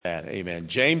Amen.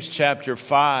 James chapter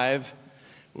 5.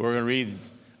 We're going to read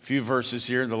a few verses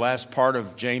here in the last part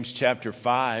of James chapter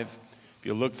 5. If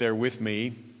you look there with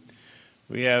me.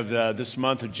 We have this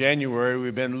month of January,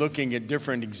 we've been looking at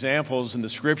different examples in the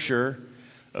scripture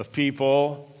of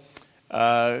people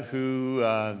who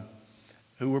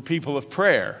were people of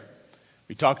prayer.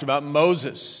 We talked about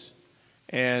Moses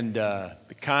and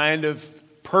the kind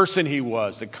of person he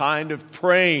was, the kind of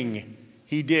praying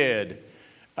he did.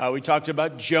 We talked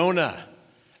about Jonah,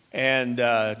 and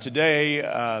today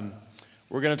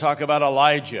we're going to talk about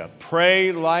Elijah.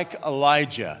 Pray like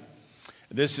Elijah.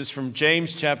 This is from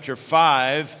James chapter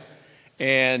 5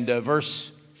 and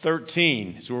verse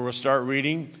 13. So we'll start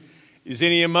reading. Is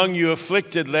any among you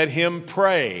afflicted? Let him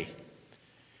pray.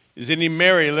 Is any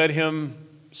merry? Let him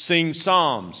sing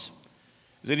psalms.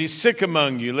 Is any sick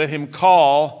among you? Let him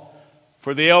call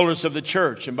for the elders of the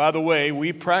church. And by the way,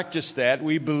 we practice that.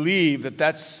 We believe that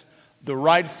that's the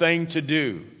right thing to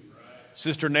do.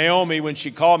 Sister Naomi, when she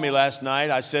called me last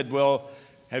night, I said, well,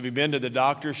 have you been to the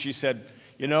doctor? She said,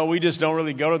 we just don't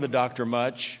really go to the doctor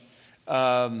much.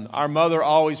 Our mother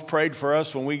always prayed for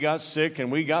us when we got sick,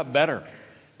 and we got better.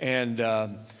 And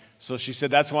so she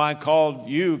said, that's why I called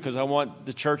you, because I want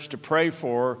the church to pray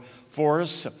for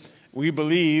us. We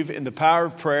believe in the power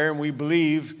of prayer, and we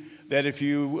believe that if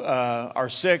you are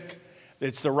sick,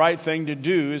 it's the right thing to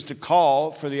do is to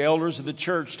call for the elders of the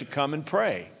church to come and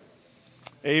pray.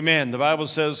 Amen. The Bible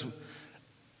says,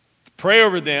 pray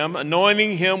over them,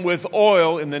 anointing him with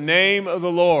oil in the name of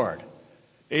the Lord.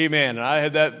 Amen. And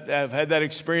I've had that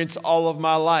experience all of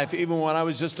my life, even when I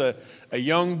was just a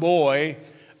young boy,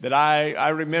 that I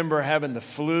remember having the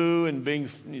flu and being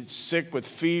sick with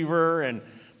fever, and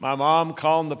my mom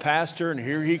called the pastor, and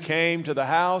here he came to the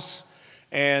house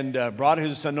and brought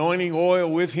his anointing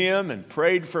oil with him and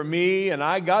prayed for me, and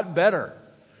I got better.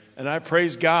 And I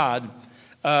praise God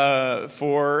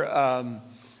for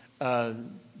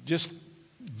just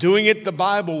doing it the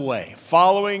Bible way,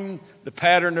 following the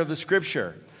pattern of the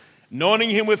Scripture. Anointing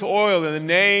him with oil in the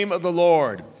name of the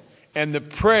Lord, and the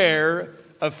prayer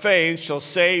of faith shall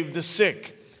save the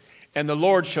sick, and the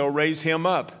Lord shall raise him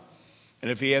up. And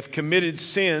if he hath committed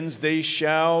sins, they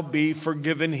shall be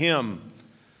forgiven him.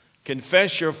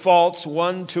 Confess your faults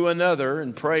one to another,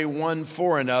 and pray one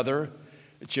for another,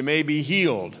 that you may be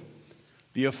healed.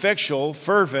 The effectual,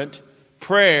 fervent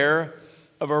prayer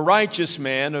of a righteous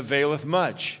man availeth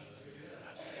much.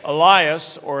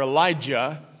 Elias, or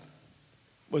Elijah,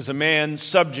 was a man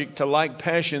subject to like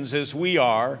passions as we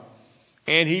are,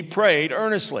 and he prayed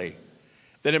earnestly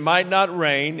that it might not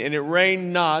rain, and it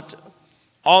rained not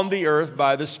on the earth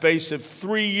by the space of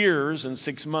 3 years and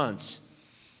 6 months.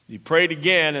 He prayed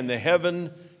again, and the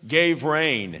heaven gave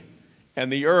rain,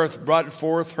 and the earth brought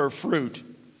forth her fruit.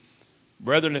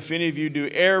 Brethren, if any of you do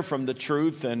err from the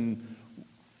truth, and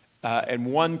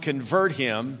one convert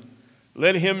him,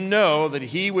 let him know that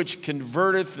he which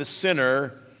converteth the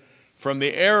sinner from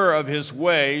the error of his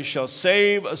way shall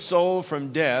save a soul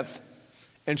from death,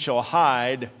 and shall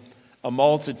hide a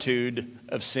multitude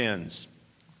of sins.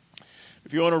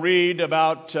 If you want to read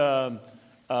about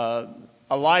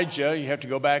Elijah, you have to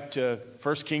go back to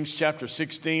 1 Kings chapter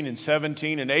 16 and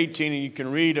 17 and 18, and you can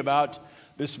read about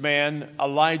this man,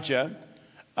 Elijah,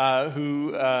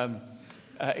 who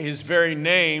his very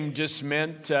name just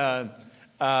meant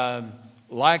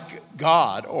like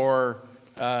God, or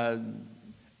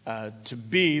to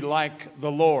be like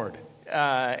the Lord.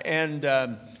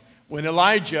 When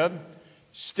Elijah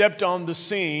stepped on the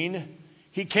scene,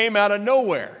 he came out of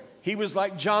nowhere. He was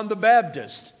like John the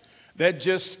Baptist that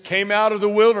just came out of the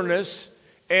wilderness,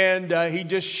 and he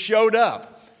just showed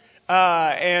up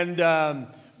and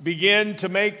began to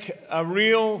make a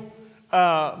real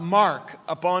mark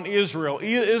upon Israel.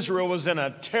 Israel was in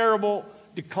a terrible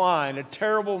decline, a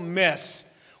terrible mess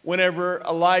whenever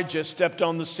Elijah stepped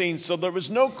on the scene. So there was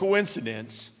no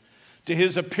coincidence to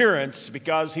his appearance,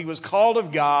 because he was called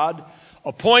of God,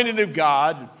 appointed of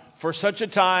God for such a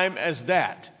time as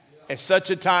that, at such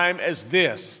a time as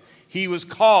this. He was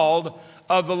called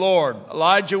of the Lord.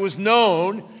 Elijah was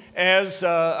known as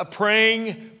a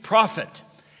praying prophet.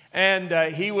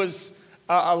 And he was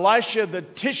Elisha the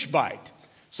Tishbite.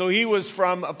 So he was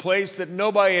from a place that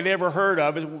nobody had ever heard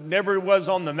of. It never was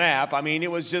on the map. I mean,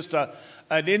 it was just an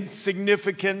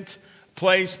insignificant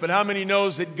place. But how many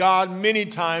knows that God many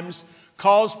times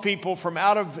calls people from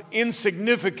out of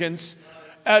insignificance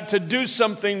to do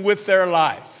something with their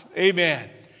life? Amen.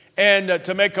 And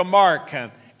to make a mark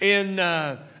in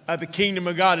the kingdom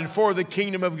of God and for the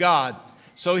kingdom of God.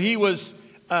 So he was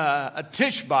a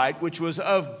Tishbite, which was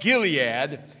of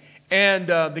Gilead. And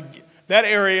that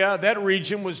area, that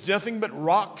region was nothing but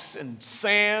rocks and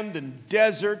sand and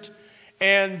desert.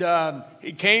 And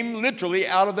he came literally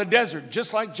out of the desert,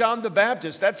 just like John the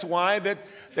Baptist. That's why that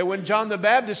when John the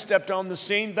Baptist stepped on the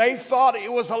scene, they thought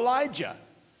it was Elijah.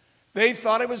 They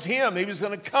thought it was him. He was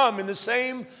going to come in the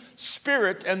same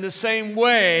spirit and the same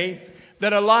way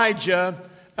that Elijah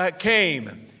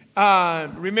came.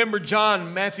 Remember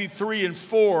Matthew 3 and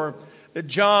 4, that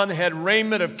John had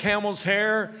raiment of camel's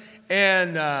hair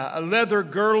and a leather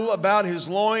girdle about his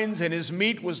loins, and his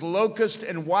meat was locust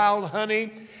and wild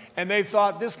honey. And they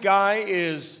thought, this guy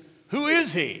who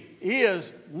is he? He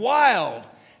is wild.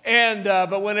 And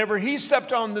but whenever he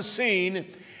stepped on the scene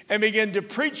and began to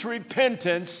preach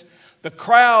repentance, the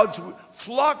crowds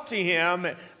flocked to him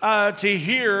to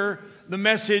hear the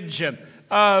message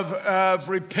of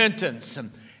repentance.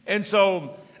 And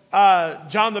so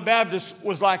John the Baptist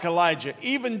was like Elijah.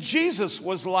 Even Jesus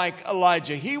was like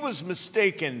Elijah. He was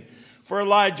mistaken for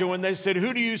Elijah when they said,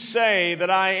 "Who do you say that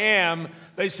I am?"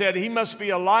 They said, "He must be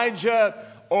Elijah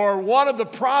or one of the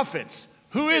prophets."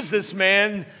 Who is this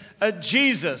man?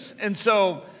 Jesus. And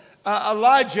so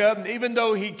Elijah, even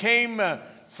though he came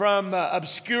from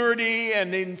obscurity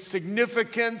and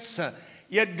insignificance,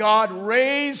 yet God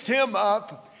raised him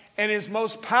up, and his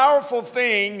most powerful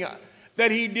thing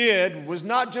that he did was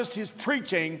not just his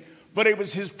preaching, but it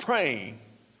was his praying.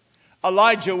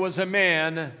 Elijah was a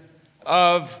man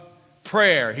of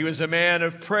prayer. He was a man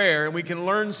of prayer, and we can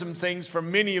learn some things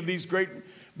from many of these great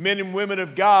men and women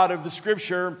of God of the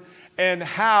Scripture and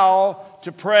how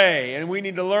to pray. And we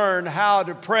need to learn how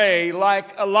to pray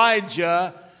like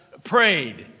Elijah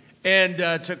prayed, and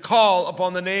to call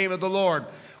upon the name of the Lord.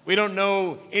 We don't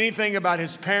know anything about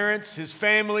his parents, his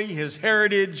family, his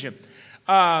heritage.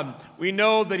 We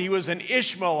know that he was an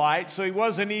Ishmaelite, so he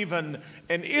wasn't even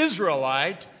an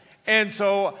Israelite. And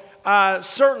so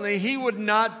certainly he would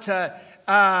not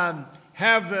have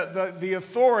the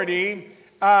authority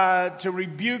to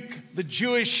rebuke the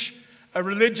Jewish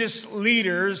religious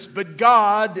leaders, but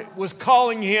God was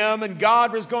calling him, and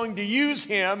God was going to use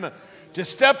him to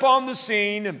step on the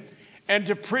scene and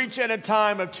to preach at a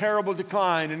time of terrible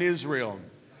decline in Israel.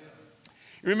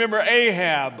 You remember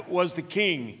Ahab was the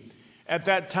king at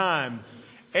that time.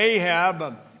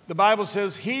 Ahab, the Bible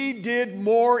says, he did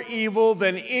more evil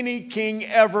than any king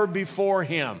ever before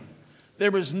him.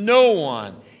 There was no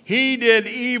one. He did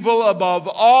evil above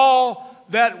all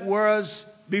that was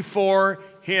before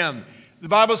him. The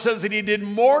Bible says that he did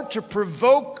more to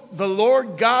provoke the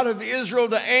Lord God of Israel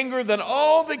to anger than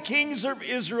all the kings of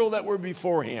Israel that were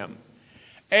before him.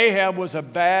 Ahab was a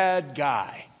bad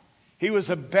guy. He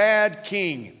was a bad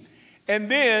king.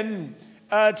 And then,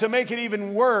 to make it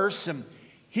even worse,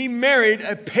 he married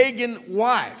a pagan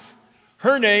wife.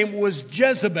 Her name was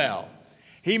Jezebel.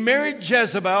 He married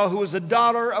Jezebel, who was a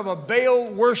daughter of a Baal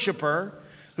worshiper,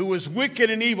 who was wicked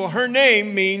and evil. Her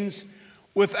name means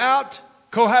without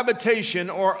cohabitation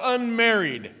or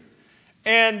unmarried.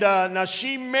 And now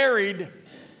she married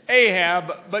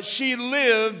Ahab, but she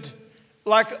lived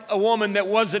like a woman that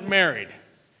wasn't married.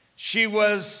 She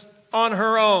was on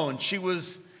her own. She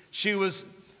was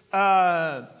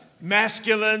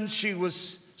masculine. She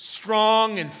was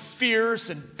strong and fierce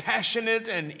and passionate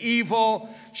and evil.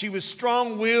 She was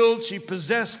strong-willed. She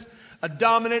possessed a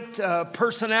dominant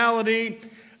personality.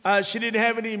 She didn't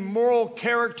have any moral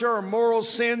character or moral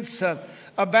sense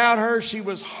about her. She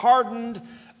was hardened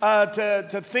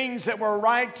to things that were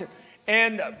right.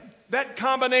 And that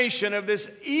combination of this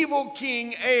evil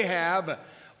king Ahab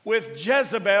with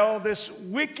Jezebel, this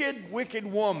wicked, wicked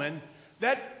woman,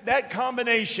 that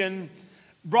combination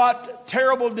brought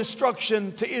terrible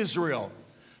destruction to Israel.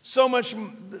 So much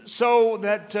so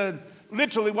that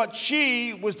literally what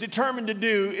she was determined to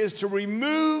do is to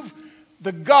remove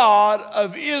the God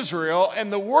of Israel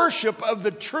and the worship of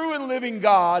the true and living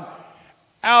God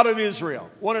out of Israel.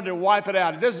 Wanted to wipe it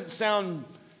out. It doesn't sound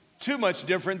too much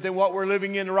different than what we're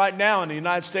living in right now in the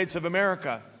United States of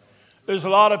America. There's a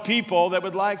lot of people that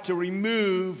would like to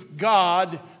remove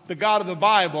God, the God of the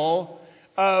Bible,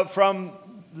 from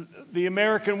the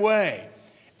American way,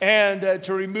 and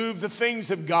to remove the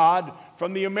things of God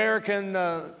from the American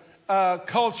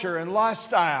culture and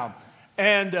lifestyle.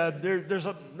 And there's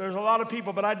a lot of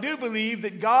people, but I do believe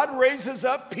that God raises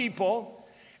up people,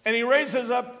 and He raises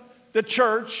up the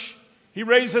church. He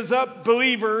raises up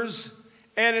believers,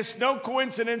 and it's no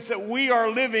coincidence that we are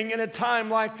living in a time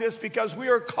like this, because we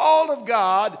are called of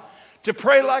God to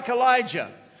pray like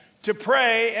Elijah, to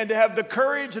pray and to have the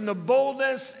courage and the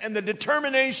boldness and the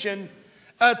determination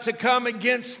to come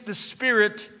against the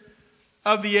spirit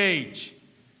of the age.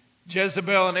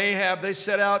 Jezebel and Ahab, they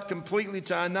set out completely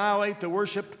to annihilate the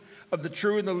worship of the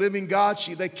true and the living God.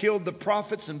 They killed the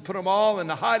prophets and put them all in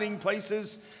the hiding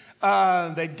places.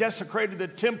 They desecrated the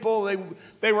temple.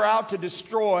 They were out to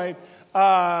destroy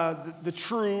the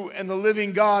true and the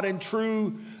living God and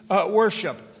true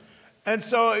worship. And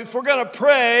so if we're going to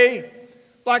pray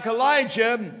like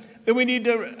Elijah, then we need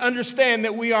to understand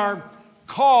that we are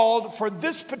called for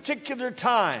this particular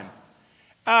time.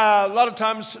 A lot of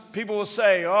times people will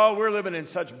say, oh, we're living in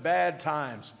such bad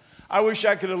times. I wish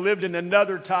I could have lived in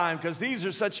another time because these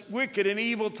are such wicked and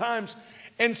evil times.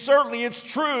 And certainly it's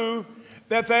true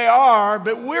that they are,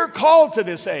 but we're called to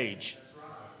this age.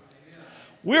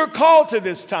 We're called to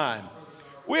this time.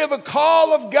 We have a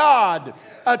call of God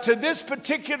to this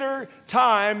particular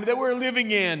time that we're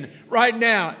living in right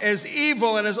now. As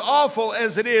evil and as awful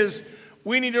as it is,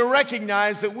 we need to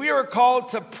recognize that we are called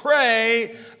to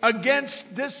pray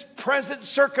against this present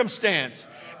circumstance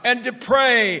and to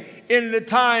pray in the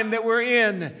time that we're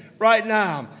in right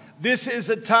now. This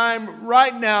is a time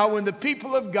right now when the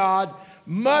people of God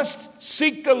must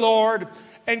seek the Lord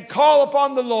and call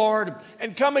upon the Lord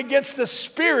and come against the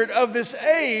spirit of this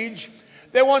age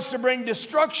that wants to bring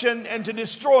destruction and to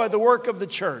destroy the work of the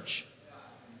church.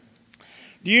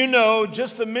 Do you know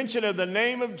just the mention of the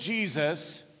name of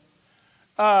Jesus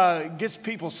gets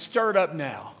people stirred up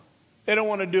now? They don't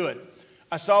want to do it.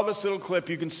 I saw this little clip.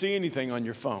 You can see anything on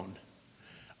your phone.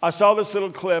 I saw this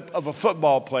little clip of a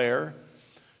football player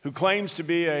who claims to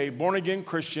be a born-again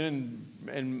Christian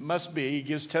and must be. He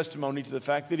gives testimony to the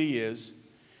fact that he is.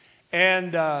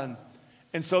 And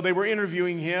so they were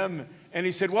interviewing him, and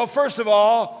he said, well, first of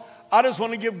all, I just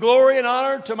want to give glory and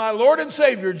honor to my Lord and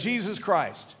Savior, Jesus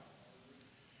Christ.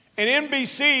 And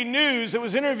NBC News that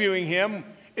was interviewing him,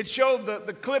 it showed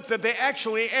the clip that they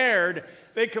actually aired.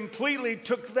 They completely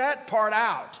took that part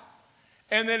out.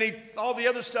 And then all the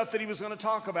other stuff that he was going to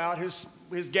talk about, his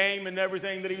game and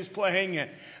everything that he was playing,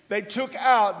 they took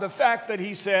out the fact that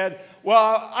he said,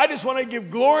 well, I just want to give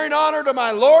glory and honor to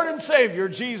my Lord and Savior,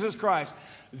 Jesus Christ.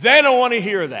 They don't want to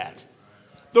hear that.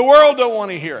 The world don't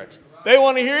want to hear it. They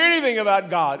want to hear anything about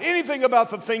God, anything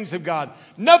about the things of God,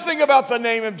 nothing about the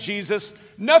name of Jesus,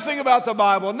 nothing about the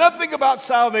Bible, nothing about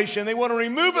salvation. They want to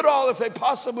remove it all if they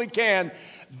possibly can.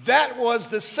 That was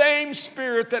the same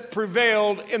spirit that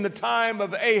prevailed in the time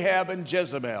of Ahab and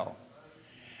Jezebel.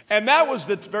 And that was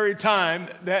the very time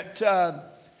that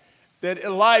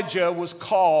Elijah was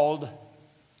called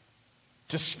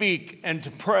to speak and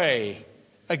to pray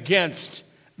against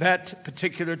that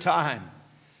particular time.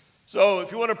 So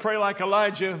if you want to pray like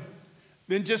Elijah,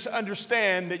 then just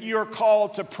understand that you are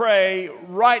called to pray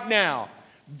right now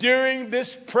during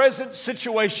this present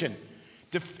situation.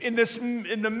 In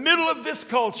the middle of this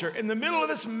culture, in the middle of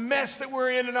this mess that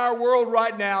we're in our world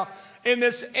right now, in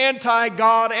this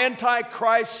anti-God,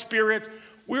 anti-Christ spirit,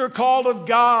 we are called of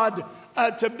God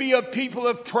to be a people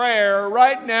of prayer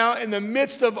right now in the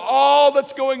midst of all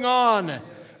that's going on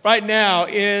right now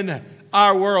in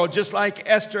our world. Just like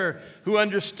Esther, who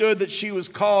understood that she was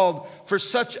called for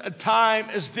such a time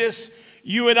as this,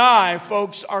 you and I,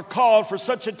 folks, are called for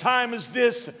such a time as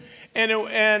this.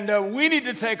 And we need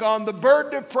to take on the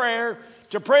burden of prayer,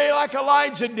 to pray like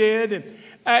Elijah did,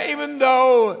 even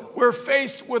though we're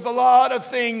faced with a lot of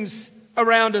things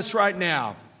around us right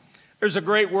now. There's a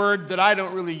great word that I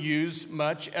don't really use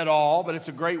much at all, but it's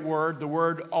a great word, the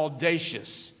word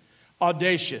audacious.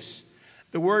 Audacious.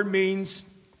 The word means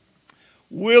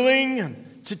willing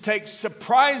to take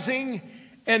surprising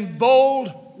and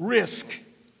bold risk,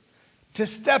 to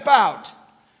step out,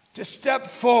 to step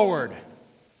forward.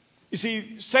 You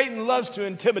see, Satan loves to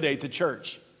intimidate the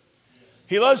church.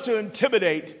 He loves to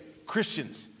intimidate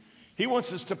Christians. He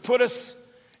wants us to put us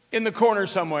in the corner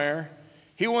somewhere.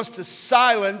 He wants to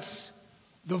silence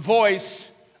the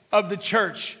voice of the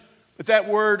church. But that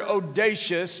word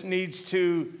audacious needs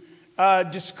to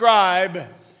describe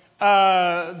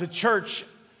the church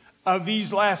of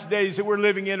these last days that we're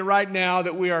living in right now,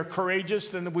 that we are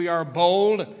courageous and that we are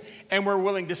bold and we're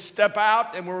willing to step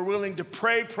out and we're willing to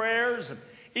pray prayers,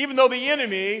 even though the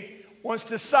enemy wants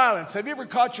to silence. Have you ever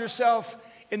caught yourself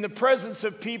in the presence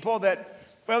of people that,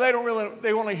 well,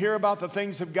 they want to hear about the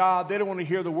things of God. They don't want to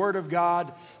hear the word of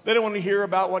God. They don't want to hear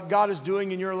about what God is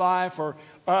doing in your life, or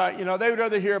they would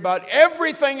rather hear about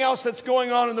everything else that's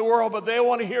going on in the world, but they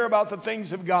want to hear about the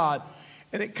things of God.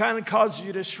 And it kind of causes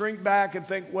you to shrink back and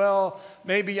think, well,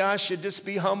 maybe I should just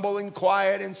be humble and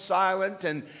quiet and silent.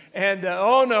 And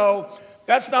oh no,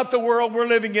 that's not the world we're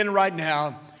living in right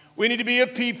now. We need to be a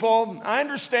people. I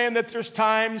understand that there's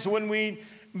times when we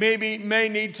may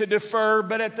need to defer,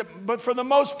 but for the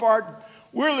most part,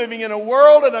 we're living in a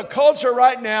world and a culture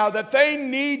right now that they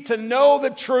need to know the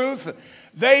truth.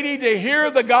 They need to hear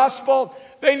the gospel.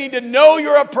 They need to know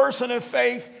you're a person of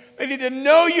faith. They need to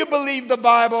know you believe the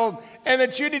Bible, and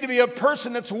that you need to be a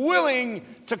person that's willing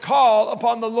to call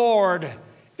upon the Lord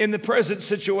in the present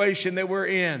situation that we're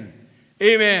in.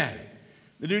 Amen.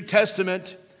 The New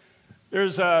Testament,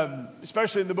 there's,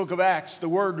 especially in the book of Acts, the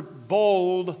word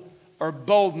bold or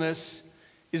boldness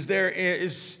is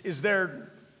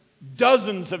there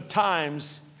dozens of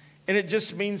times, and it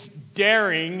just means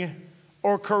daring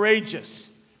or courageous.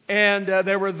 And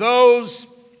there were those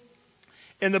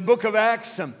in the book of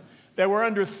Acts that were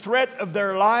under threat of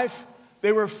their life.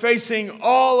 They were facing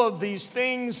all of these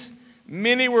things.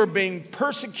 Many were being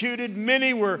persecuted.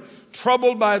 Many were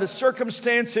troubled by the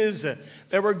circumstances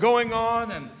that were going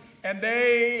on. And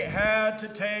they had to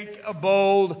take a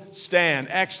bold stand.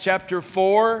 Acts chapter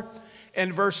 4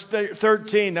 and verse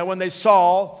 13. Now when they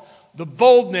saw the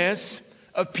boldness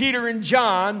of Peter and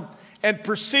John and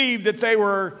perceived that they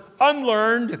were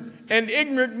unlearned and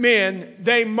ignorant men,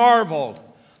 they marveled.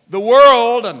 The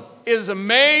world is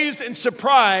amazed and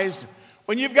surprised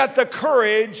when you've got the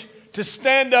courage to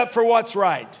stand up for what's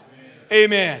right.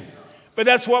 Amen. But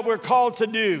that's what we're called to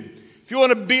do. If you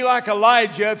want to be like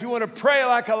Elijah, if you want to pray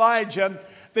like Elijah,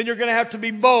 then you're going to have to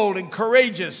be bold and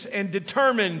courageous and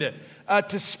determined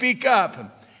to speak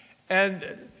up. And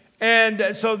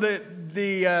so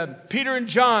the Peter and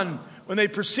John, when they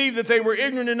perceived that they were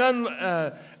ignorant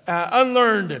and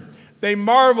unlearned, they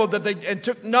marveled and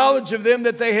took knowledge of them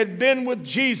that they had been with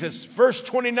Jesus. Verse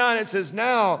 29, it says,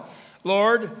 "Now,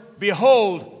 Lord,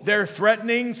 behold their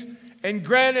threatenings, and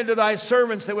grant unto thy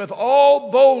servants that with all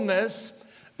boldness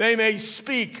they may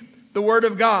speak the word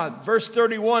of God." Verse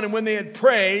 31, "And when they had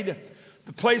prayed,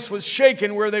 the place was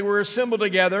shaken where they were assembled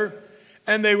together,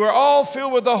 and they were all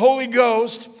filled with the Holy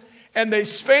Ghost, and they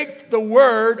spake the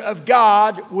word of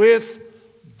God with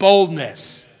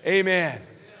boldness." Amen.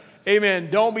 Amen.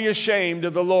 Don't be ashamed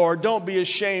of the Lord. Don't be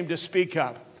ashamed to speak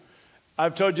up.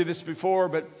 I've told you this before,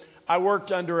 but I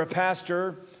worked under a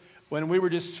pastor when we were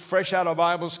just fresh out of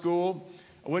Bible school.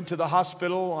 I went to the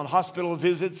hospital on hospital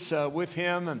visits with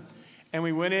him, and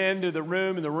we went into the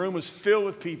room, and the room was filled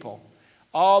with people.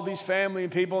 All these family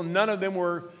and people. None of them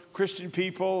were Christian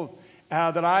people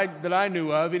that I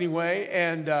knew of anyway.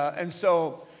 And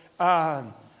so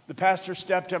the pastor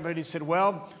stepped up and he said,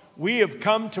 "Well, we have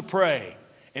come to pray."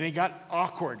 And it got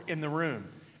awkward in the room,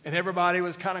 and everybody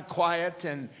was kind of quiet.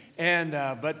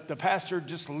 But the pastor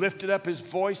just lifted up his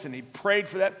voice and he prayed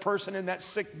for that person in that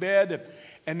sick bed.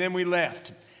 And then we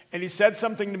left. And he said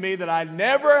something to me that I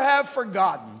never have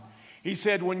forgotten. He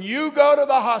said, "When you go to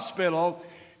the hospital,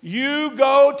 you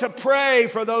go to pray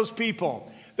for those people.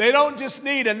 They don't just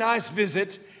need a nice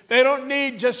visit. They don't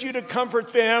need just you to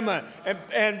comfort them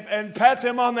and pat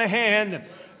them on the hand.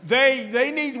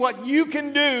 They need what you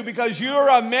can do, because you're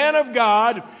a man of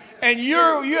God, and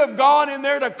you have gone in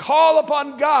there to call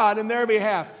upon God in their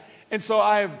behalf." And so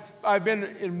I've been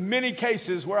in many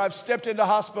cases where I've stepped into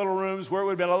hospital rooms where it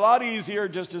would have been a lot easier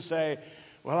just to say,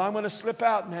 "Well, I'm going to slip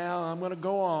out now. I'm going to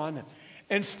go on."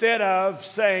 Instead of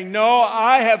saying, "No,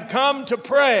 I have come to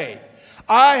pray.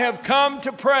 I have come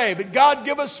to pray." But God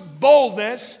give us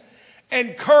boldness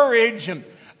and courage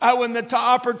when the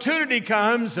opportunity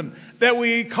comes, that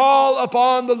we call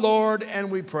upon the Lord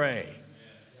and we pray.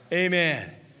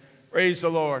 Amen. Praise the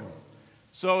Lord.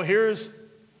 So here's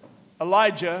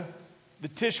Elijah, the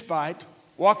Tishbite,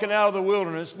 walking out of the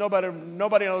wilderness. Nobody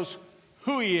knows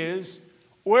who he is,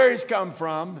 where he's come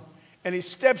from. And he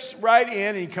steps right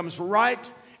in, and he comes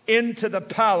right into the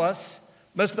palace.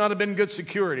 Must not have been good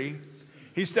security.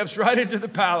 He steps right into the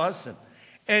palace,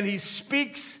 and he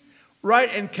speaks right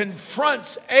and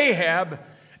confronts Ahab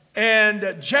and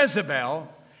Jezebel,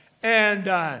 and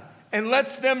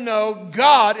lets them know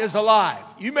God is alive.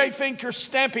 You may think you're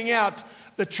stamping out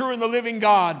the true and the living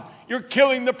God. You're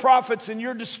killing the prophets, and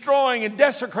you're destroying and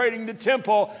desecrating the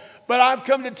temple. But I've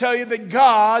come to tell you that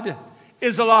God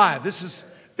is alive. This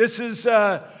is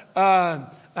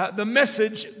the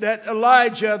message that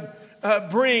Elijah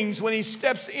brings when he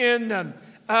steps in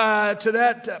to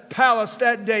that palace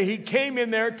that day. He came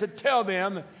in there to tell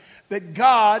them that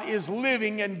God is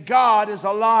living and God is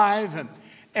alive.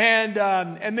 And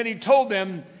then he told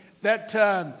them that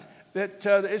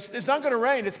it's not going to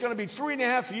rain. It's going to be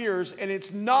 3.5 years, and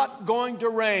it's not going to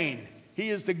rain. He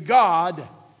is the God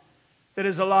that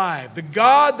is alive, the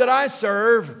God that I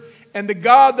serve, and the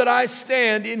God that I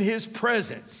stand in his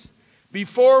presence.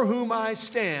 Before whom I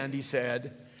stand, he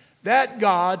said, that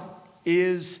God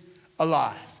is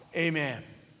alive. Amen.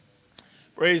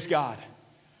 Praise God.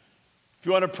 If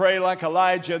you want to pray like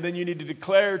Elijah, then you need to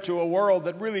declare to a world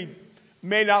that really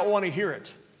may not want to hear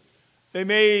it. They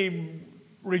may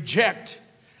reject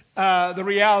the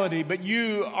reality, but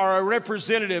you are a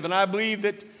representative. And I believe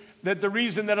that the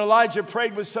reason that Elijah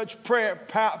prayed with such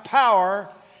power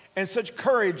and such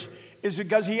courage is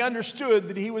because he understood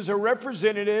that he was a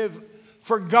representative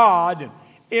for God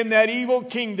in that evil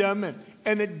kingdom,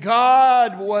 and that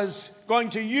God was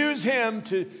going to use him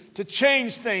to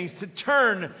change things, to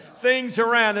turn things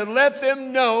around, and let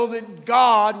them know that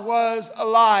God was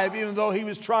alive, even though he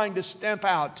was trying to stamp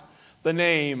out the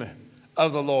name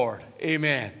of the Lord.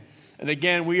 Amen. And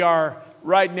again, we are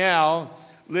right now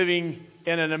living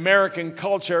in an American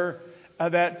culture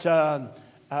that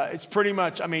it's pretty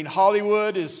much,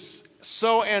 Hollywood is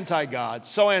so anti-God,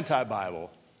 so anti-Bible.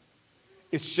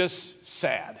 It's just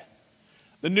sad.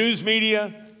 The news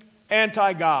media,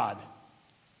 anti-God.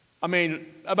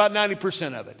 About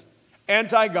 90% of it.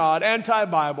 Anti-God,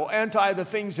 anti-Bible, anti the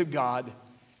things of God.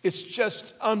 It's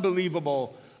just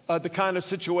unbelievable the kind of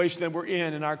situation that we're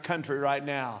in our country right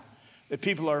now. That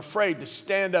people are afraid to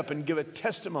stand up and give a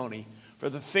testimony for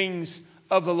the things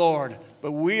of the Lord.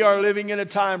 But we are living in a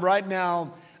time right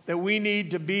now that we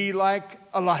need to be like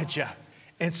Elijah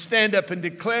and stand up and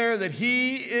declare that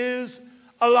he is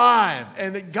alive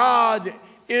and that God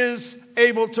is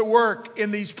able to work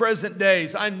in these present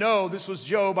days. I know, this was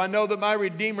Job, I know that my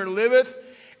Redeemer liveth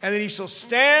and that he shall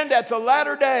stand at the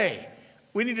latter day.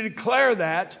 We need to declare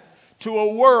that to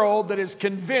a world that is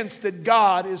convinced that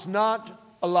God is not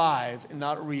alive and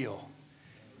not real.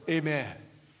 Amen.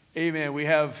 Amen. We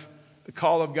have the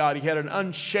call of God. He had an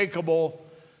unshakable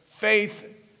faith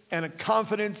and a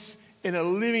confidence in a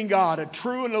living God, a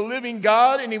true and a living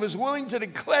God, and he was willing to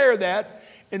declare that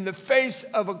in the face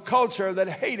of a culture that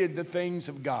hated the things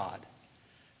of God.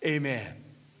 Amen.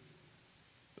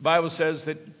 The Bible says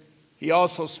that he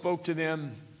also spoke to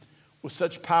them with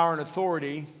such power and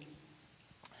authority.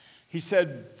 He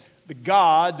said, "The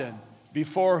God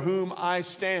before whom I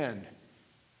stand."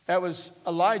 That was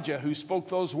Elijah who spoke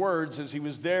those words as he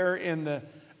was there in the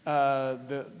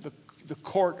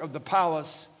court of the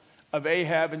palace of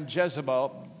Ahab and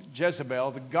Jezebel,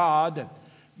 the God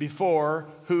before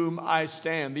whom I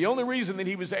stand. The only reason that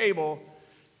he was able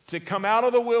to come out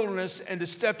of the wilderness and to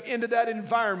step into that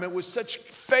environment with such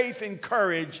faith and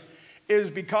courage is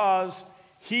because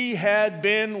he had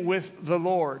been with the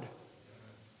Lord.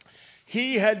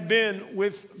 He had been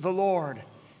with the Lord,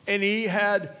 and he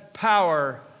had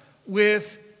power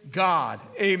with God.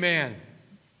 Amen.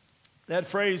 That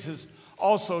phrase is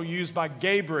also used by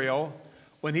Gabriel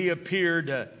when he appeared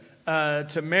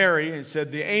to Mary and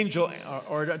said, the angel,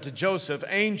 or to Joseph,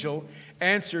 angel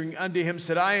answering unto him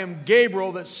said, "I am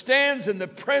Gabriel that stands in the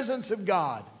presence of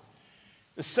God."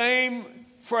 The same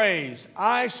phrase,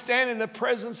 I stand in the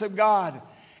presence of God.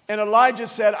 And Elijah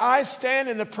said, I stand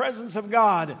in the presence of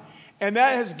God. And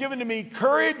that has given to me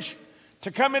courage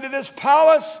to come into this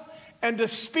palace and to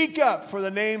speak up for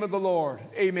the name of the Lord.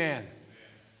 Amen.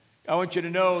 I want you to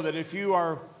know that if you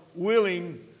are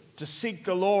willing to seek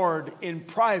the Lord in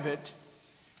private,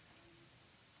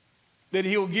 that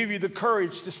He will give you the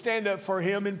courage to stand up for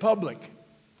Him in public.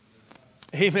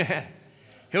 Amen.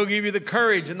 He'll give you the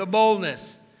courage and the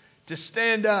boldness to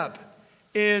stand up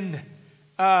in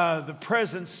the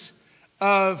presence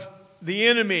of the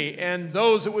enemy and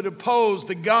those that would oppose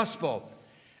the gospel.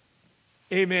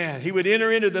 Amen. He would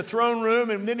enter into the throne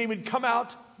room and then he would come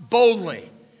out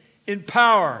boldly in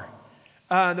power,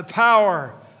 the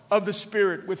power of the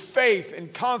Spirit, with faith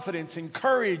and confidence and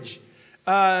courage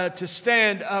to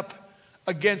stand up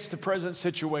against the present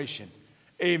situation.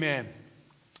 Amen.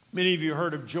 Many of you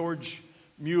heard of George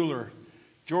Mueller.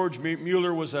 George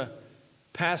Mueller was a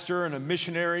pastor and a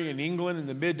missionary in England in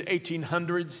the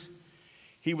mid-1800s.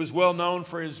 He was well known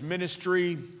for his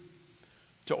ministry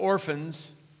to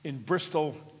orphans in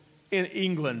Bristol, in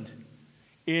England,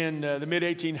 in the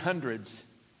mid-1800s.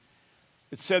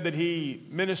 It said that he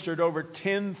ministered over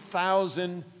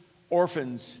 10,000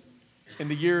 orphans in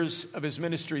the years of his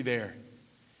ministry there.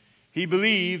 He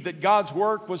believed that God's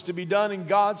work was to be done in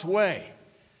God's way.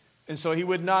 And so he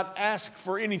would not ask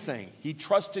for anything. He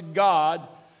trusted God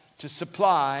to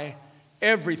supply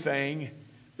everything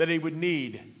that he would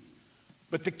need.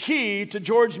 But the key to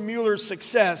George Mueller's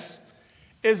success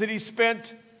is that he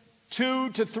spent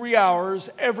 2 to 3 hours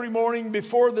every morning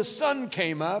before the sun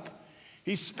came up.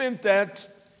 He spent that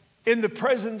in the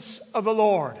presence of the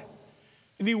Lord.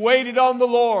 And he waited on the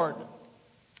Lord.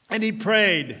 And he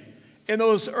prayed in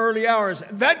those early hours.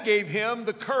 And that gave him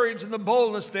the courage and the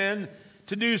boldness then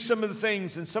to do some of the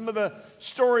things and some of the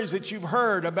stories that you've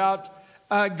heard about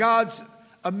God's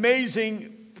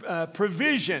amazing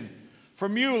provision for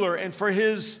Mueller and for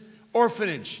his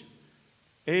orphanage.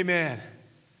 Amen.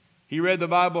 He read the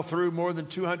Bible through more than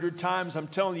 200 times. I'm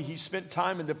telling you, he spent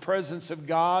time in the presence of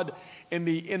God in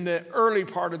the early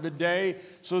part of the day,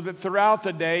 so that throughout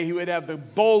the day he would have the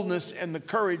boldness and the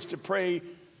courage to pray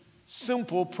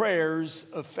simple prayers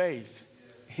of faith.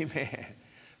 Amen.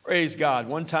 Praise God.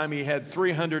 One time he had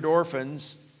 300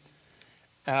 orphans.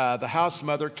 The house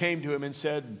mother came to him and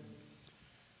said,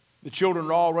 the children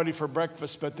are all ready for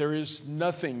breakfast, but there is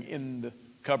nothing in the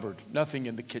cupboard, nothing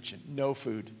in the kitchen, no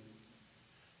food.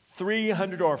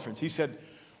 300 orphans. He said,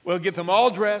 well, get them all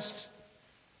dressed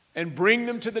and bring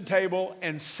them to the table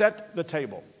and set the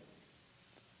table.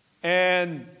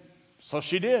 And so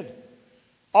she did.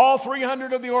 All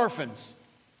 300 of the orphans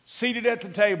seated at the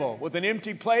table with an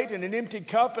empty plate and an empty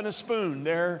cup and a spoon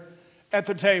there at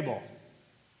the table.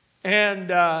 And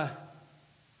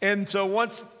so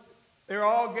once they're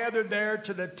all gathered there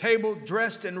to the table,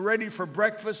 dressed and ready for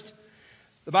breakfast,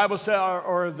 the Bible said,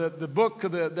 or the book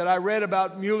that I read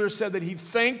about Mueller said that he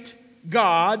thanked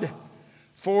God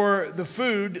for the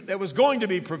food that was going to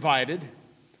be provided.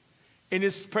 And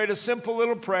he prayed a simple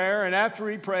little prayer. And after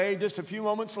he prayed, just a few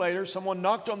moments later, someone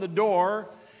knocked on the door.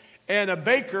 And a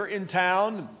baker in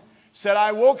town said,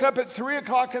 I woke up at 3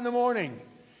 o'clock in the morning.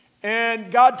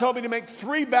 And God told me to make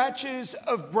 3 batches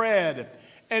of bread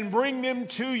and bring them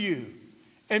to you.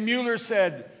 And Mueller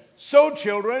said, so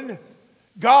children,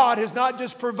 God has not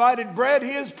just provided bread,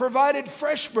 he has provided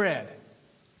fresh bread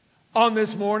on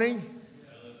this morning.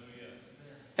 Hallelujah.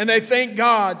 And they thank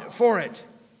God for it.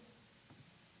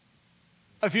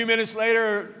 A few minutes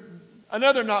later,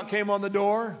 another knock came on the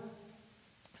door.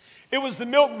 It was the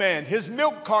milkman. His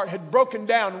milk cart had broken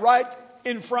down right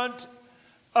in front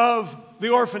of the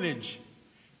orphanage.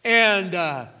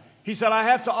 And he said, I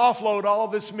have to offload all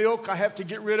this milk. I have to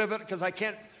get rid of it because I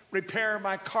can't repair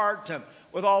my cart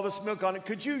with all this milk on it.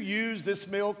 Could you use this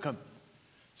milk?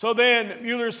 So then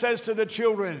Mueller says to the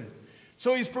children,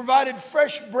 so he's provided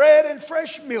fresh bread and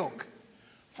fresh milk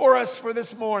for us for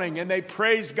this morning. And they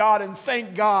praise God and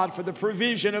thank God for the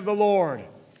provision of the Lord.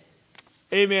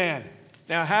 Amen.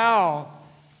 Now, how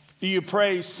do you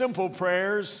pray simple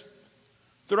prayers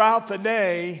throughout the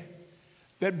day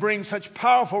that bring such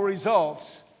powerful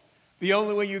results? The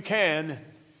only way you can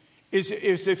is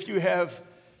if you have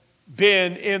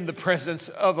been in the presence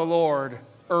of the Lord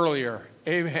earlier.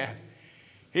 Amen.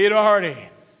 He had already.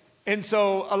 And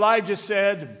so Elijah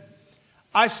said,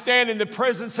 I stand in the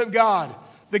presence of God,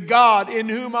 the God in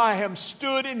whom I have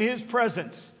stood in his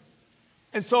presence.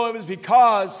 And so it was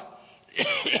because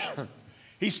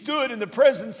he stood in the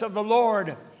presence of the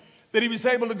Lord that he was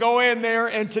able to go in there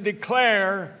and to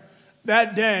declare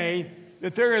that day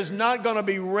that there is not going to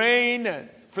be rain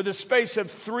for the space of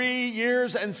 3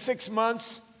 years and 6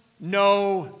 months.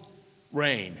 No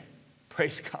rain.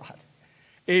 Praise God.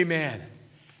 Amen.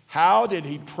 How did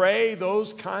he pray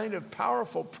those kind of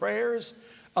powerful prayers?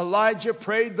 Elijah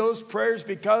prayed those prayers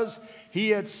because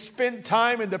he had spent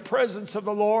time in the presence of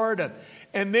the Lord.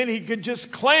 And then he could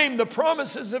just claim the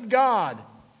promises of God.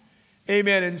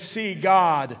 Amen. And see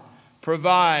God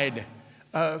provide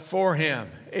for him.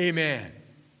 Amen.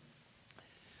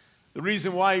 The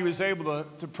reason why he was able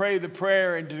to pray the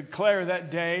prayer and to declare that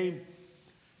day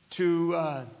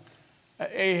to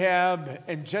Ahab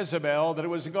and Jezebel that it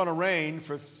wasn't going to rain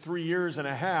for 3 years and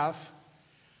a half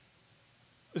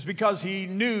was because he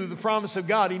knew the promise of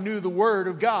God. He knew the word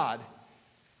of God.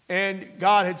 And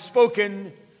God had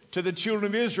spoken to the children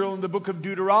of Israel in the book of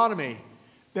Deuteronomy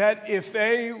that if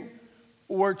they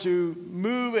were to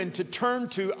move and to turn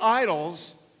to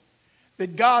idols,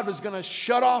 that God was going to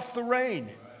shut off the rain.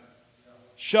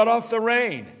 Shut off the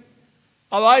rain.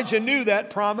 Elijah knew that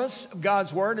promise of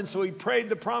God's word, and so he prayed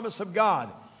the promise of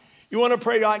God. You want to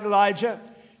pray like Elijah?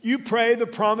 You pray the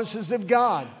promises of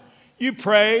God. You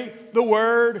pray the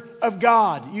word of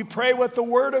God. You pray what the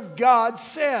word of God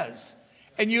says,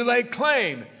 and you lay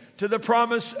claim to the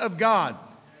promise of God.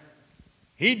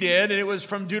 He did, and it was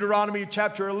from Deuteronomy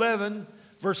chapter 11,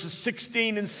 verses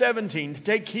 16 and 17.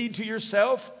 Take heed to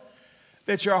yourself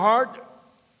that your heart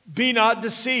be not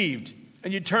deceived,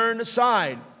 and you turn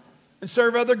aside and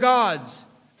serve other gods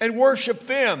and worship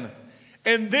them.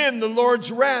 And then the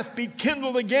Lord's wrath be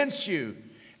kindled against you,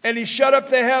 and he shut up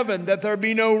the heaven that there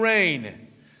be no rain,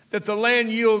 that the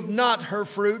land yield not her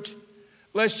fruit,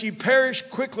 lest ye perish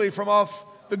quickly from off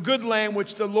the good land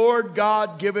which the Lord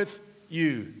God giveth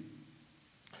you.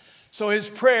 So his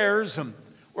prayers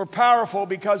were powerful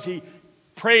because he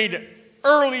prayed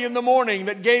early in the morning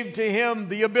that gave to him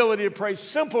the ability to pray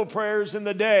simple prayers in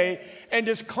the day and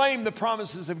just claim the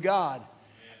promises of God.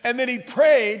 And then he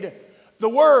prayed the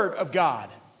word of God.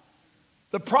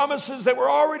 The promises that were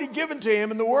already given to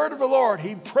him in the word of the Lord.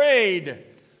 He prayed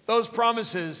those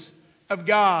promises of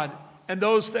God, and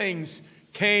those things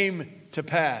came to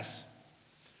pass.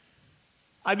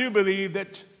 I do believe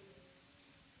that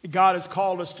God has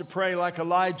called us to pray like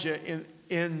Elijah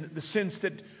in the sense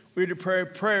that we're to pray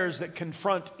prayers that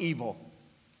confront evil.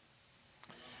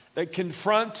 That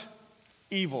confront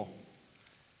evil.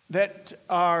 That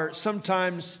are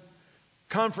sometimes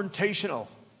confrontational.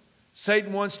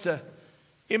 Satan wants to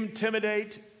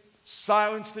intimidate,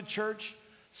 silence the church,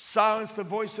 silence the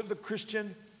voice of the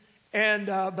Christian.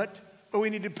 But we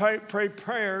need to pray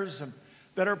prayers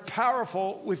that are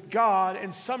powerful with God,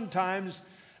 and sometimes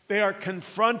they are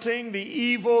confronting the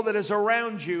evil that is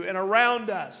around you and around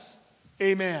us.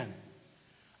 Amen.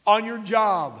 On your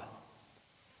job,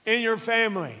 in your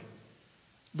family,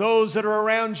 those that are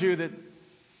around you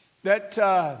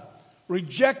that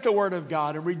reject the Word of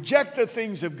God and reject the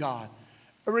things of God,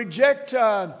 reject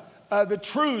the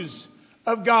truths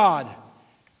of God.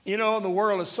 You know, the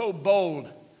world is so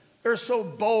bold. They're so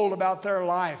bold about their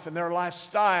life and their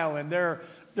lifestyle and their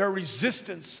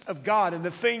resistance of God and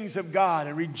the things of God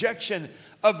and rejection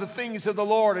of the things of the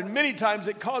Lord. And many times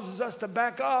it causes us to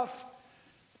back off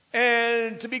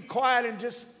and to be quiet and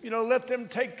just, let them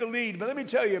take the lead. But let me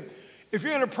tell you, if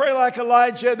you're going to pray like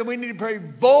Elijah, then we need to pray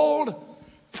bold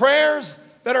prayers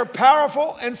that are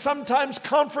powerful and sometimes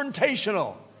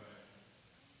confrontational.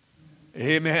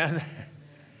 Amen.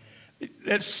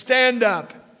 That stand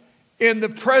up in the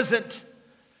present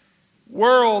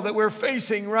world that we're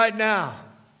facing right now.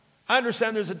 I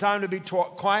understand there's a time to be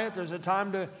quiet. There's a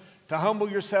time to humble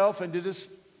yourself and to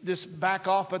just back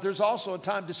off. But there's also a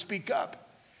time to speak up.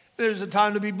 There's a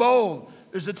time to be bold.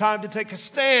 There's a time to take a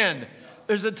stand.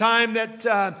 There's a time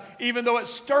that even though it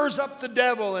stirs up the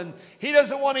devil and he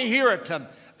doesn't want to hear it.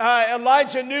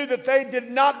 Elijah knew that they did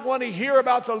not want to hear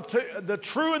about the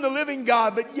true and the living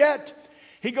God. But yet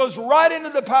he goes right into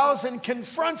the palace and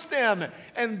confronts them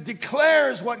and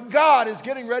declares what God is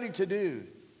getting ready to do.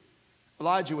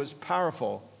 Elijah was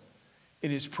powerful in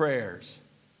his prayers.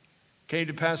 It came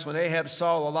to pass when Ahab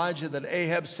saw Elijah that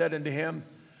Ahab said unto him,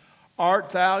 Art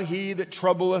thou he that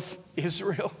troubleth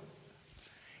Israel?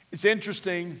 It's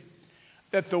interesting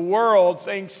that the world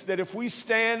thinks that if we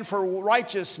stand for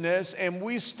righteousness and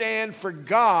we stand for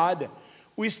God,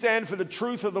 we stand for the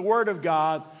truth of the Word of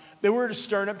God, that we're just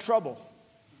stirring up trouble.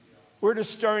 We're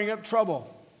just stirring up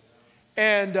trouble.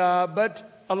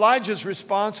 But Elijah's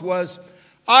response was,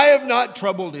 I have not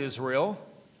troubled Israel,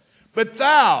 but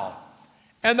thou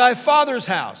and thy father's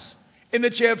house, in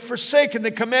that ye have forsaken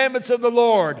the commandments of the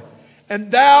Lord, and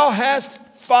thou hast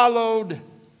followed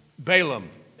Balaam.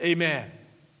 Amen.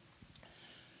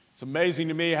 It's amazing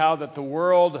to me how that the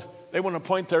world, they want to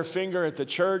point their finger at the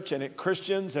church and at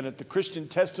Christians and at the Christian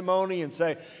testimony and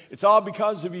say, it's all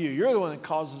because of you. You're the one that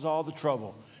causes all the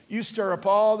trouble. You stir up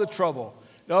all the trouble.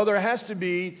 No, there has to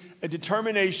be a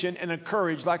determination and a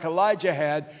courage like Elijah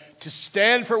had to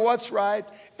stand for what's right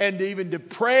and even to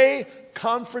pray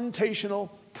confrontational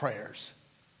prayers.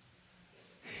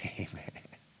 Amen.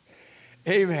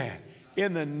 Amen.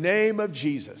 In the name of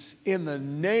Jesus. In the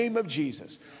name of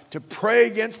Jesus. To pray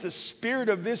against the spirit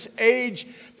of this age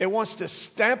that wants to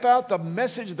stamp out the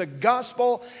message of the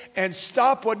gospel and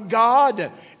stop what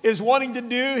God is wanting to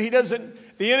do.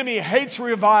 The enemy hates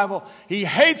revival. He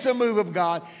hates a move of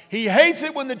God. He hates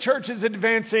it when the church is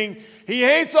advancing. He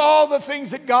hates all the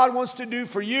things that God wants to do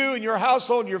for you and your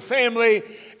household and your family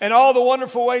and all the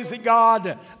wonderful ways that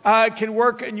God can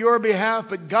work in your behalf.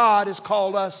 But God has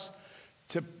called us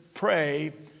to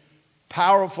pray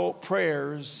powerful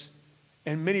prayers,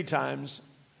 and many times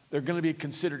they're going to be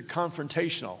considered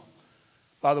confrontational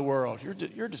by the world.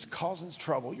 You're just causing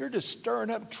trouble. You're just stirring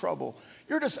up trouble.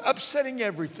 You're just upsetting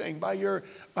everything by your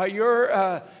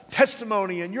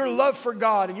testimony and your love for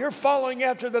God and your following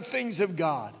after the things of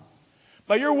God.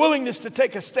 By your willingness to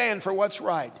take a stand for what's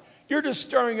right. You're just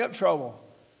stirring up trouble.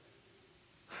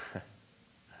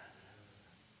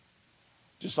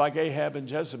 Just like Ahab and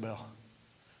Jezebel.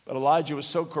 But Elijah was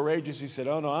so courageous, he said,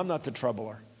 oh no, I'm not the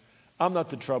troubler. I'm not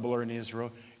the troubler in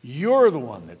Israel. You're the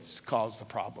one that's caused the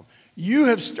problem. You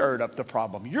have stirred up the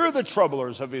problem. You're the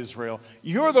troublers of Israel.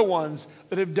 You're the ones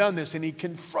that have done this. And he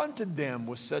confronted them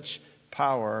with such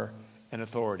power and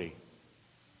authority.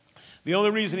 The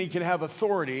only reason he can have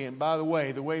authority, and by the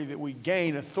way that we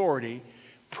gain authority,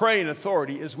 pray in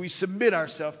authority, is we submit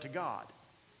ourselves to God.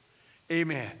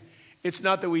 Amen. It's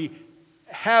not that we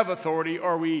have authority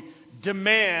or we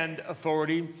demand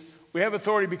authority. We have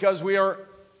authority because we are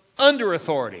under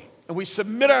authority. And we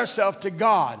submit ourselves to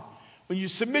God. When you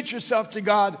submit yourself to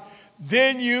God,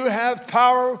 then you have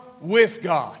power with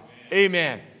God.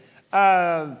 Amen.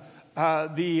 The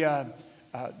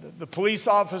police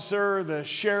officer, the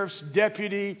sheriff's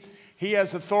deputy, He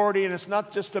has authority, and it's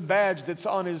not just the badge that's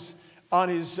on his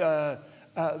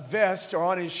vest or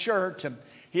on his shirt.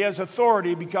 He has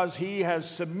authority because he has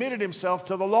submitted himself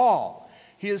to the law.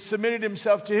 He has submitted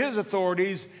himself to his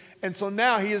authorities, and so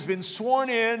now he has been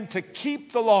sworn in to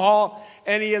keep the law,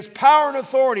 and he has power and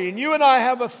authority. And you and I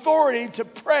have authority to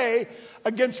pray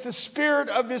against the spirit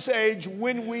of this age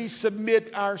when we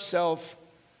submit ourselves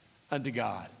unto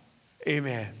God.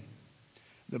 Amen.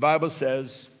 The Bible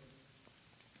says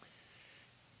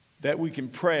that we can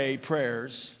pray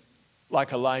prayers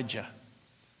like Elijah.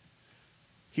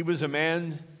 He was a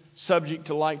man subject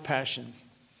to like passion.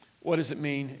 What does it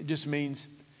mean? It just means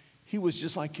he was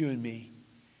just like you and me.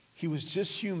 He was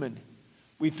just human.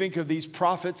 We think of these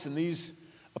prophets and these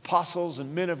apostles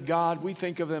and men of God. We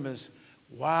think of them as,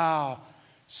 wow,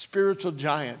 spiritual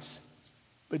giants.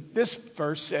 But this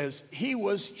verse says he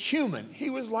was human. He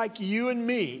was like you and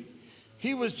me.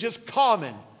 He was just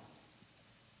common.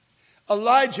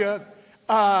 Elijah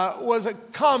was a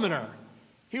commoner.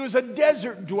 He was a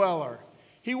desert dweller.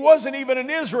 He wasn't even an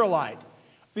Israelite.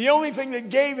 The only thing that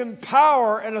gave him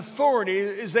power and authority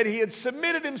is that he had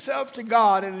submitted himself to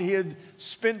God and he had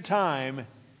spent time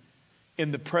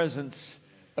in the presence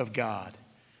of God.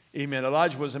 Amen.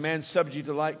 Elijah was a man subject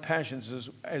to like passions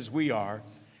as we are.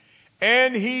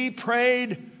 And he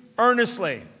prayed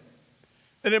earnestly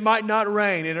that it might not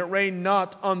rain. And it rained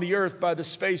not on the earth by the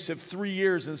space of 3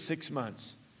 years and 6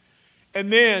 months.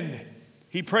 And then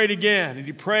he prayed again. And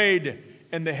he prayed,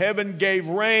 and the heaven gave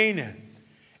rain,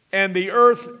 and the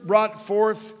earth brought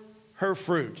forth her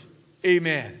fruit.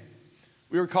 Amen.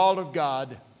 We are called of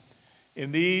God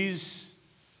in these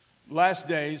last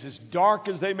days, as dark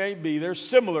as they may be. They're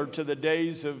similar to the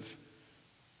days of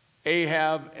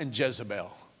Ahab and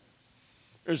Jezebel.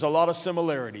 There's a lot of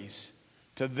similarities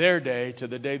to their day, to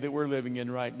the day that we're living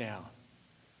in right now.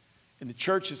 And the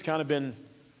church has kind of been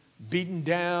beaten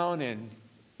down and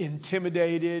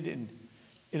intimidated, and,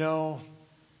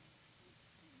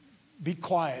 be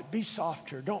quiet, be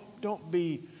softer. Don't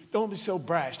be so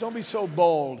brash. Don't be so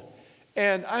bold.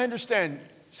 And I understand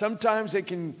sometimes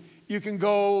you can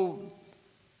go,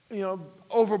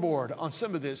 overboard on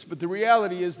some of this. But the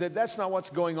reality is that that's not what's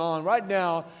going on right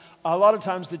now. A lot of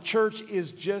times the church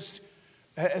has just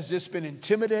been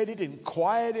intimidated and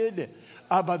quieted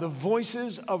by the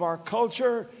voices of our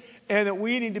culture. And that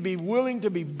we need to be willing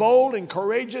to be bold and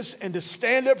courageous and to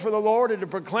stand up for the Lord and to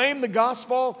proclaim the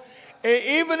gospel,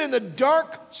 even in the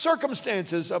dark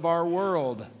circumstances of our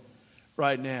world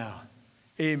right now.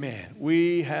 Amen.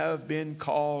 We have been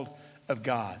called of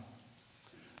God.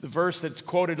 The verse that's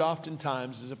quoted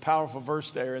oftentimes is a powerful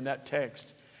verse there in that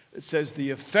text. It says, the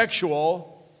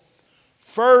effectual,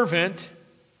 fervent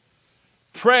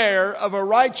prayer of a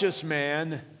righteous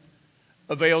man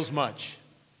avails much.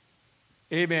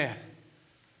 Amen.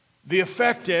 The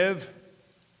effective,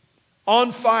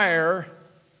 on fire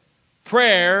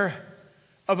prayer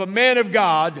of a man of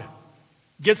God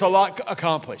gets a lot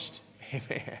accomplished.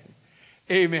 Amen.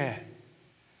 Amen.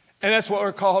 And that's what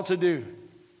we're called to do.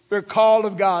 We're called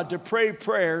of God to pray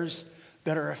prayers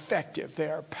that are effective. They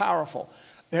are powerful.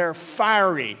 They're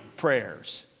fiery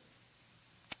prayers.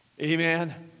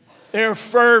 Amen. They're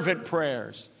fervent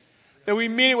prayers. That we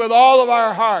mean it with all of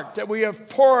our heart. That we are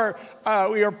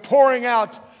pouring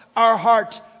out our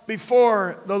heart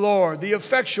before the Lord. The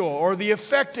effectual or the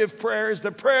effective prayer is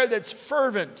the prayer that's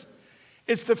fervent.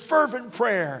 It's the fervent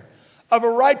prayer of a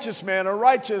righteous man, a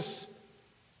righteous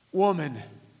woman.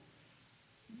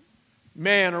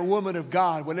 Man or woman of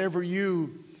God, whenever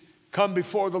you come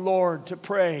before the Lord to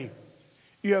pray,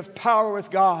 you have power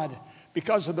with God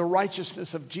because of the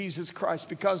righteousness of Jesus Christ,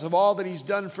 because of all that He's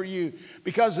done for you,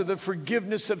 because of the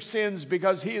forgiveness of sins,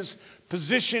 because He has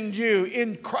positioned you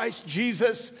in Christ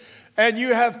Jesus, and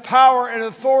you have power and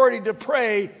authority to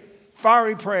pray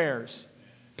fiery prayers,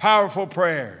 powerful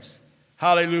prayers.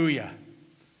 Hallelujah.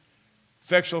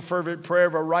 Effectual, fervent prayer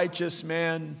of a righteous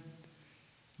man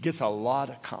gets a lot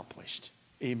accomplished.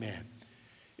 Amen.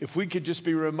 If we could just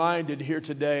be reminded here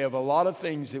today of a lot of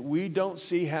things that we don't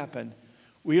see happen,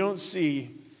 we don't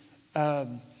see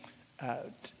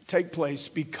take place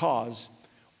because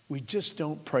we just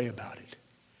don't pray about it.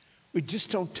 We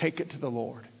just don't take it to the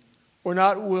Lord. We're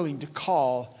not willing to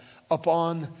call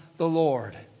upon the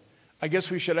Lord. I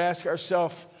guess we should ask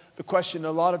ourselves the question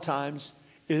a lot of times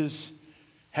is,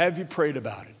 have you prayed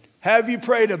about it? Have you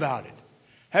prayed about it?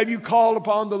 Have you called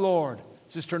upon the Lord?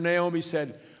 Sister Naomi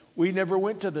said, we never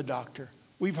went to the doctor.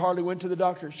 We've hardly went to the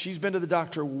doctor. She's been to the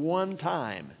doctor one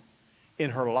time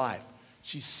in her life.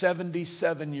 She's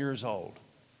 77 years old.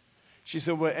 She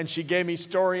said, well, and she gave me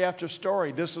story after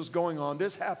story. This was going on.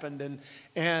 This happened.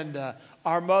 And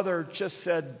our mother just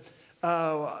said,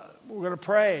 we're going to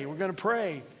pray. We're going to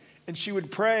pray. And she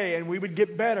would pray and we would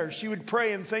get better. She would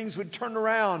pray and things would turn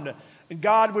around and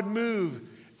God would move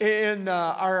in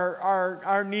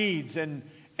our needs. And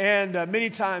many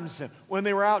times when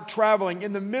they were out traveling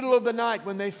in the middle of the night,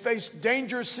 when they faced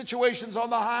dangerous situations on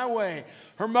the highway,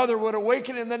 her mother would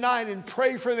awaken in the night and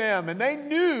pray for them. And they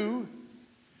knew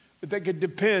that they could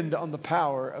depend on the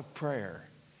power of prayer.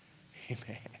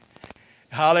 Amen.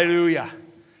 Hallelujah.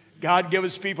 God give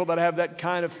us people that have that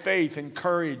kind of faith and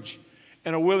courage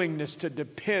and a willingness to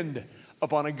depend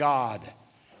upon a God.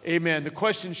 Amen. The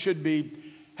question should be,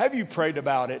 have you prayed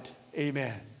about it?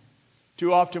 Amen.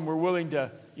 Too often we're willing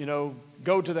to,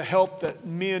 go to the help that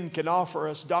men can offer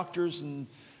us, doctors and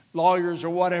lawyers or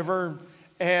whatever.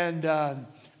 And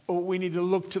we need to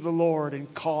look to the Lord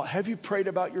and call. Have you prayed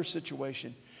about your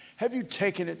situation? Have you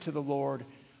taken it to the Lord?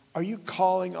 Are you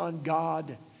calling on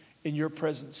God in your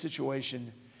present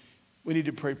situation? We need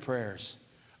to pray prayers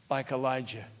like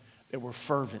Elijah that were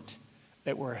fervent,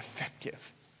 that were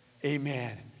effective.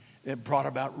 Amen. That brought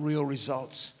about real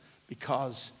results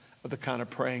because of the kind of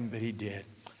praying that he did.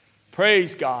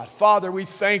 Praise God. Father, we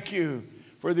thank you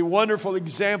for the wonderful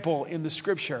example in the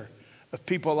scripture of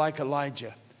people like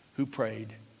Elijah who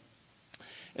prayed.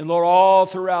 And Lord, all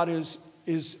throughout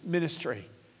his ministry,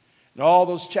 and all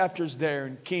those chapters there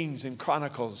in Kings and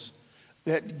Chronicles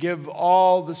that give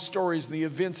all the stories and the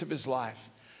events of his life,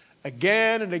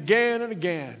 again and again and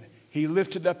again, he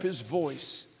lifted up his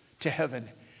voice to heaven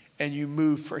and you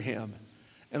moved for him.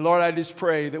 And Lord, I just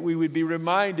pray that we would be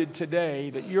reminded today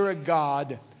that you're a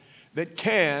God that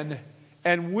can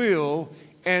and will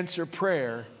answer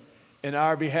prayer in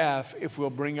our behalf if we'll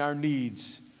bring our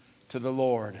needs to the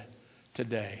Lord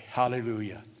today.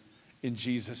 Hallelujah. In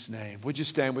Jesus' name. Would you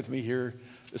stand with me here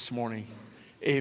this morning?